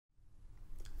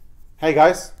Hey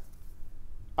guys,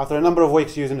 after a number of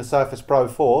weeks using the Surface Pro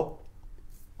 4,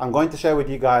 I'm going to share with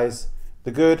you guys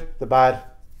the good, the bad,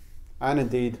 and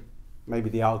indeed, maybe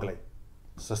the ugly.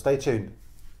 So stay tuned.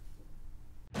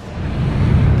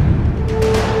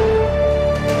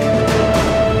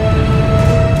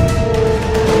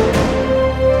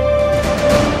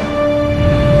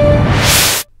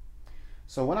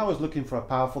 So when I was looking for a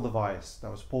powerful device that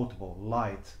was portable,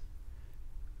 light,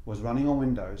 was running on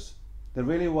Windows, there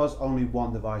really was only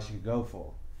one device you could go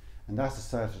for, and that's the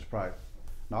Surface Pro.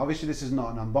 Now obviously this is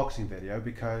not an unboxing video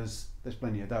because there's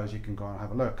plenty of those, you can go and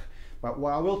have a look. But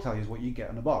what I will tell you is what you get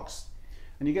in the box.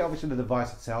 And you get obviously the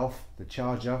device itself, the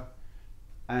charger,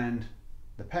 and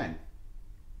the pen.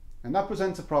 And that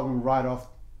presents a problem right off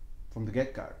from the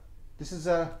get-go. This is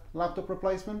a laptop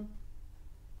replacement?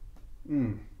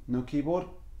 No keyboard?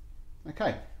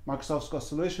 Okay, Microsoft's got a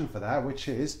solution for that, which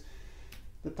is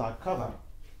the type cover,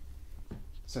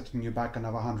 setting you back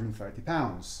another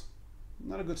 £130.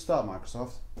 Not a good start,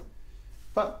 Microsoft.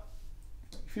 But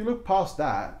if you look past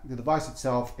that, the device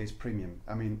itself is premium.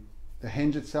 I mean, the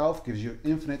hinge itself gives you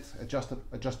infinite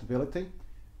adjustability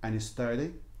and is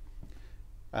sturdy.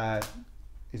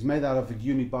 It's made out of a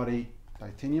unibody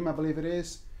titanium, I believe it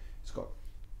is. It's got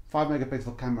 5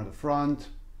 megapixel camera at the front,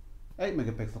 8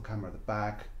 megapixel camera at the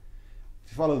back.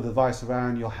 If you follow the device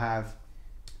around, you'll have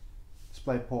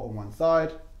display port on one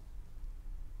side,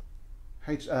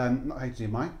 not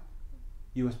HDMI,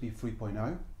 USB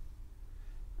 3.0.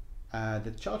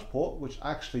 The charge port, which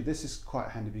actually this is quite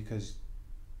handy because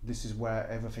this is where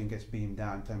everything gets beamed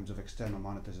down in terms of external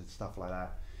monitors and stuff like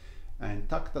that. And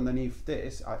tucked underneath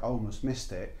this, I almost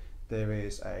missed it, there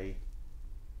is a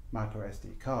micro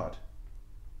SD card.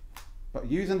 But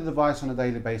using the device on a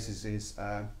daily basis is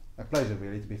a pleasure,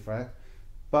 really, to be fair.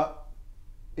 But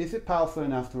is it powerful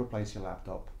enough to replace your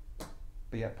laptop,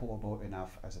 but yet portable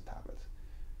enough as a tablet?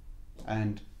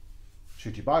 And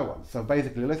should you buy one? So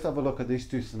basically, let's have a look at these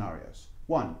two scenarios.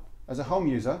 One, as a home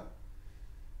user,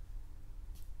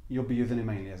 you'll be using it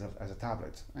mainly as a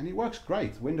tablet, and it works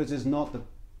great. Windows is not the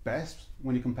best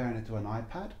when you're comparing it to an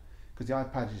iPad, because the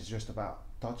iPad is just about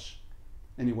touch,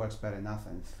 and it works better than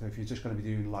nothing. So if you're just going to be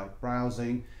doing light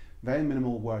browsing, very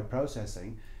minimal word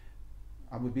processing,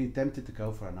 I would be tempted to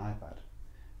go for an iPad.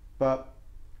 But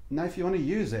now if you want to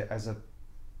use it as a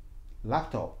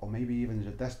laptop or maybe even as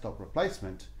a desktop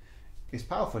replacement, it's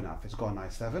powerful enough. It's got an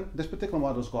i7. This particular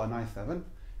model's got an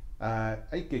i7,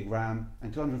 8 gig RAM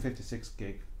and 256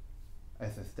 gig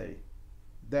SSD.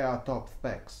 They are top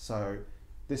specs. So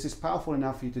this is powerful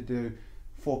enough for you to do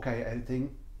 4K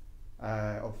editing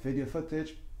of video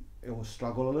footage. It will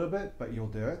struggle a little bit, but you'll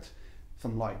do it.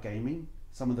 Some light gaming.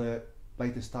 Some of the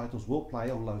latest titles will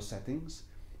play on low settings.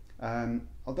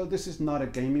 Although this is not a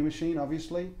gaming machine,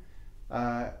 obviously.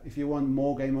 If you want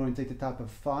more game-oriented type of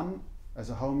fun as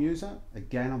a home user,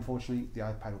 again, unfortunately, the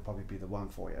iPad will probably be the one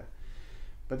for you.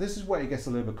 But this is where it gets a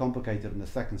little bit complicated in the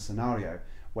second scenario,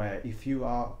 where if you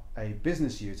are a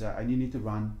business user and you need to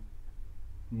run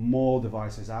more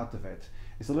devices out of it,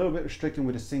 it's a little bit restricting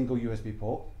with a single USB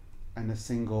port and a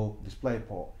single display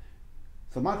port.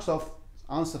 So Microsoft's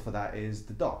answer for that is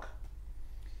the dock.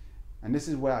 And this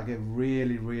is where I get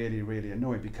really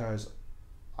annoyed, because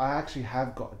I actually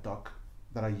have got a dock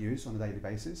that I use on a daily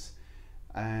basis,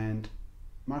 and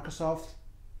Microsoft,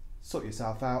 sort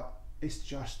yourself out, it's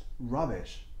just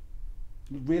rubbish.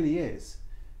 It really is.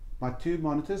 My two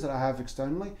monitors that I have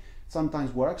externally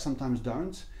sometimes work, sometimes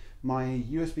don't. My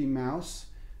USB mouse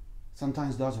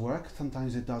sometimes does work,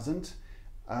 sometimes it doesn't.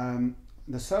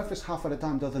 The Surface half of the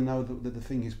time doesn't know that the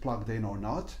thing is plugged in or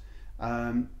not.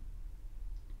 And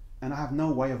I have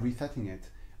no way of resetting it.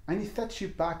 And it sets you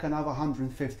back another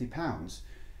 £150.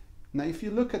 Now, if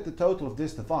you look at the total of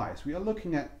this device, we are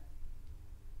looking at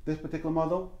this particular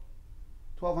model,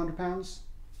 £1,200,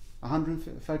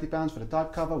 £130 for the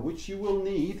type cover, which you will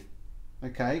need,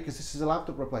 okay, because this is a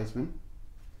laptop replacement.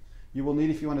 You will need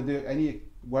if you want to do any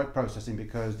word processing,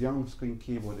 because the on-screen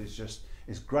keyboard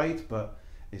is great, but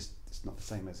it's not the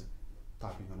same as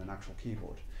typing on an actual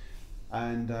keyboard.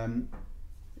 And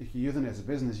if you're using it as a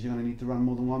business, you're going to need to run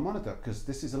more than one monitor, because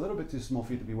this is a little bit too small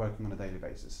for you to be working on a daily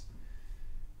basis.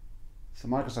 So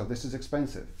Microsoft, this is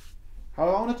expensive.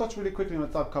 However, I want to touch really quickly on the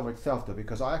type cover itself though,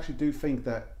 because I actually do think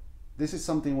that this is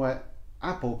something where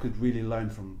Apple could really learn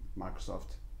from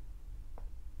Microsoft.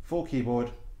 Full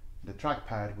keyboard, the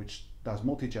trackpad, which does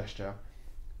multi-gesture.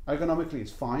 Ergonomically,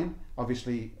 it's fine.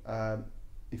 Obviously,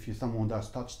 if you're someone who does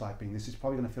touch typing, this is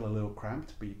probably going to feel a little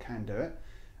cramped, but you can do it.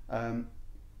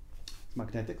 It's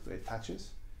magnetic, so it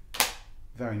attaches.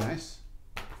 Very nice.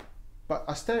 But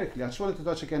aesthetically, I just wanted to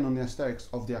touch again on the aesthetics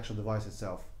of the actual device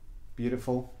itself.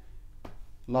 Beautiful,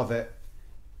 love it,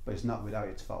 but it's not without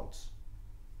its faults.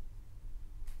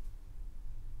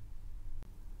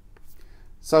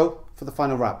 So, for the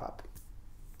final wrap up,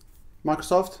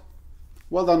 Microsoft,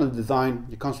 well done on the design,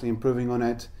 you're constantly improving on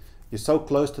it, you're so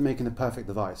close to making a perfect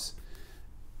device.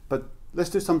 But let's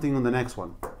do something on the next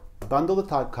one. Bundle the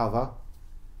type cover,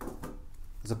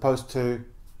 as opposed to,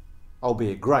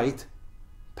 albeit great,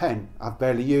 pen. I've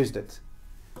barely used it.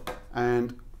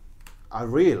 And I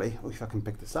really, if I can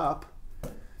pick this up,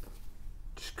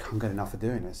 just can't get enough of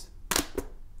doing this.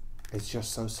 It's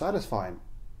just so satisfying.